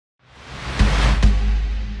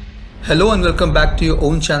Hello and welcome back to your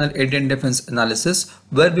own channel Indian Defense Analysis,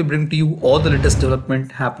 where we bring to you all the latest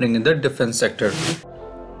development happening in the defense sector.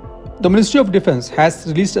 The Ministry of Defense has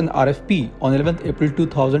released an RFP on 11th April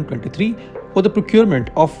 2023 for the procurement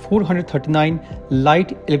of 439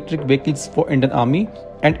 light electric vehicles for Indian Army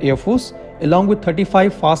and Air Force, along with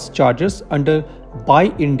 35 fast chargers under Buy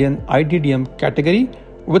Indian-IDDM category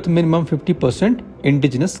with minimum 50%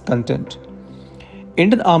 indigenous content.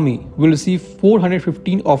 Indian Army will receive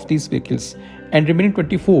 415 of these vehicles and remaining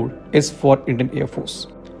 24 is for Indian Air Force.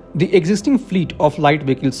 The existing fleet of light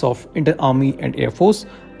vehicles of Indian Army and Air Force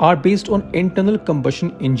are based on internal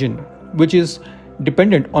combustion engine, which is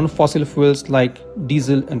dependent on fossil fuels like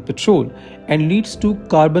diesel and petrol and leads to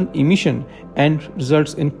carbon emission and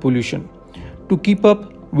results in pollution. To keep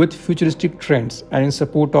up with futuristic trends and in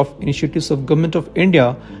support of initiatives of Govt of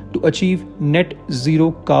India to achieve net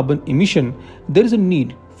zero carbon emission, there is a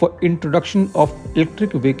need for introduction of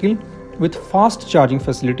electric vehicle with fast charging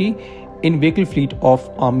facility in vehicle fleet of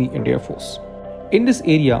Army and Air Force. In this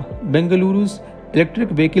area, Bengaluru's electric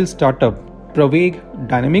vehicle startup Pravaig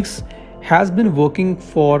Dynamics has been working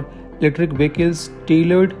for electric vehicles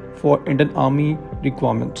tailored for Indian Army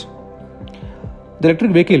requirement. The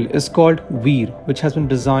electric vehicle is called Veer, which has been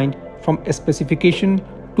designed from a specification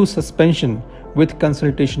to suspension with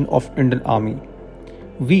consultation of Indian Army.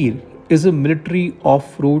 Veer is a military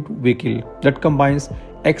off-road vehicle that combines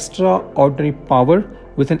extraordinary power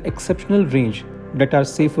with an exceptional range that are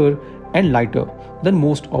safer and lighter than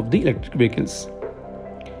most of the electric vehicles.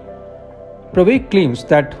 Pravaig claims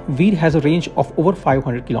that Veer has a range of over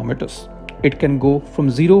 500 kilometers. It can go from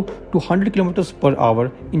 0 to 100 km per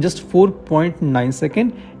hour in just 4.9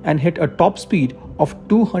 seconds and hit a top speed of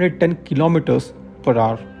 210 km per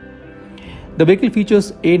hour. The vehicle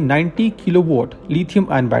features a 90 kilowatt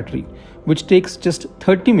lithium-ion battery, which takes just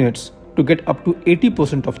 30 minutes to get up to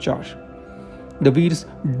 80% of charge. The Veer's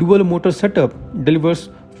dual motor setup delivers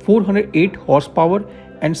 408 horsepower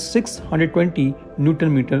and 620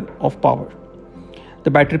 Nm of power. The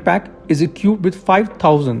battery pack is equipped with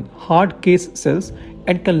 5,000 hard case cells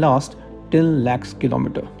and can last 10 lakhs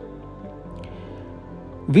kilometers.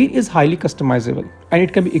 Veer is highly customizable and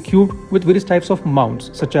it can be equipped with various types of mounts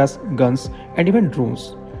such as guns and even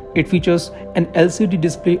drones. It features an LCD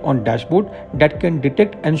display on dashboard that can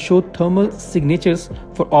detect and show thermal signatures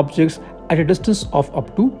for objects at a distance of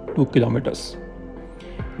up to 2 kilometers.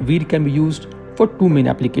 Veer can be used for two main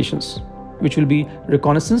applications, which will be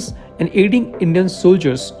reconnaissance and aiding Indian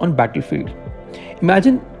soldiers on battlefield.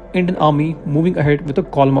 Imagine Indian Army moving ahead with a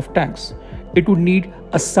column of tanks. It would need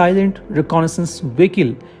a silent reconnaissance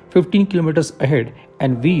vehicle 15 kilometers ahead,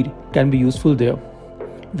 and Veer can be useful there.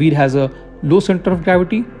 Veer has a low center of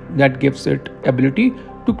gravity that gives it ability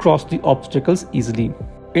to cross the obstacles easily.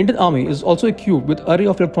 Indian Army is also equipped with array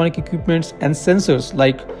of electronic equipments and sensors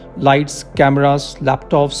like lights, cameras,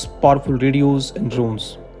 laptops, powerful radios and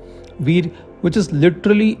drones. Veer, which is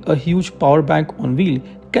literally a huge power bank on wheel,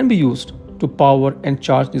 can be used to power and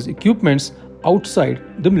charge these equipments outside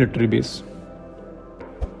the military base.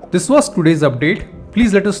 This was today's update.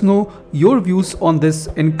 Please let us know your views on this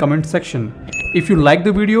in comment section. If you like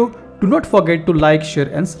the video, do not forget to like, share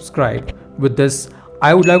and subscribe. With this,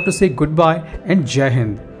 I would like to say goodbye and Jai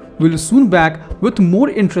Hind. We'll soon back with more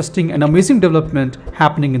interesting and amazing development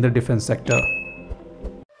happening in the defense sector.